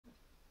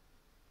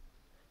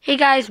Hey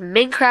guys,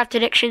 Minecraft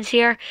Addictions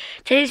here.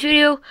 Today's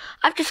video,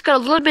 I've just got a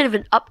little bit of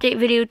an update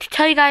video to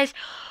tell you guys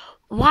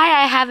why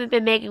I haven't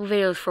been making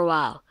videos for a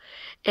while.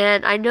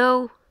 And I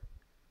know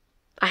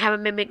I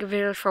haven't been making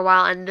videos for a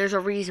while, and there's a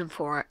reason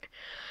for it.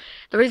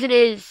 The reason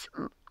is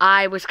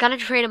I was gonna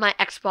trade in my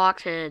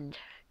Xbox and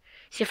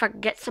see if I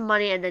could get some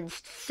money and then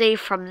save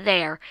from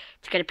there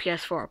to get a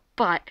PS4.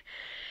 But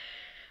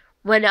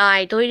when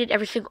I deleted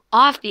everything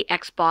off the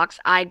Xbox,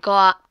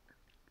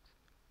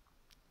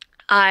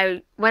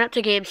 I went up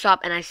to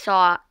GameStop and I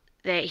saw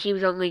that he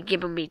was only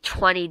giving me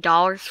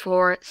 $20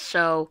 for it,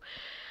 so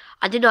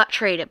I did not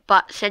trade it.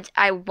 But since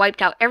I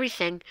wiped out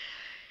everything,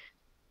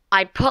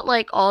 I put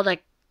like all the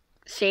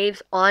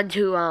saves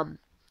onto a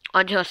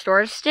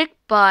storage stick,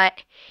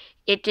 but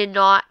it did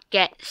not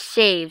get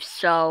saved.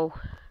 So,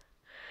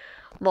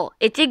 well,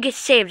 it did get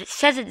saved. It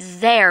says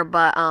it's there,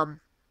 but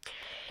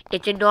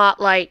it did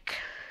not like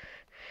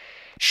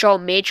show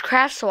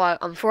Magecraft. So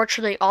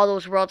unfortunately, all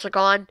those worlds are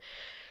gone.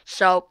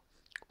 So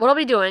what I'll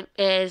be doing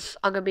is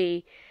I'm going to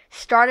be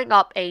starting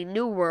up a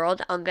new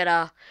world. I'm going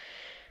to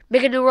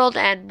make a new world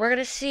and we're going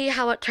to see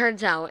how it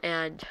turns out.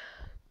 And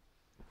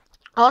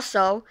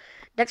also,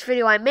 next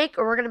video I make,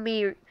 we're going to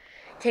be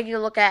taking a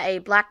look at a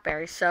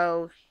Blackberry.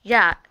 So,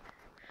 yeah.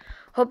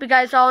 Hope you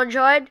guys all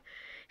enjoyed.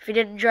 If you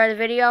did enjoy the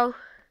video,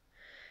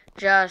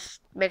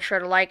 just make sure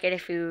to like it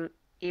if you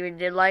even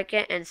did like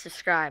it and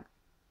subscribe.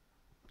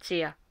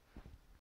 See ya.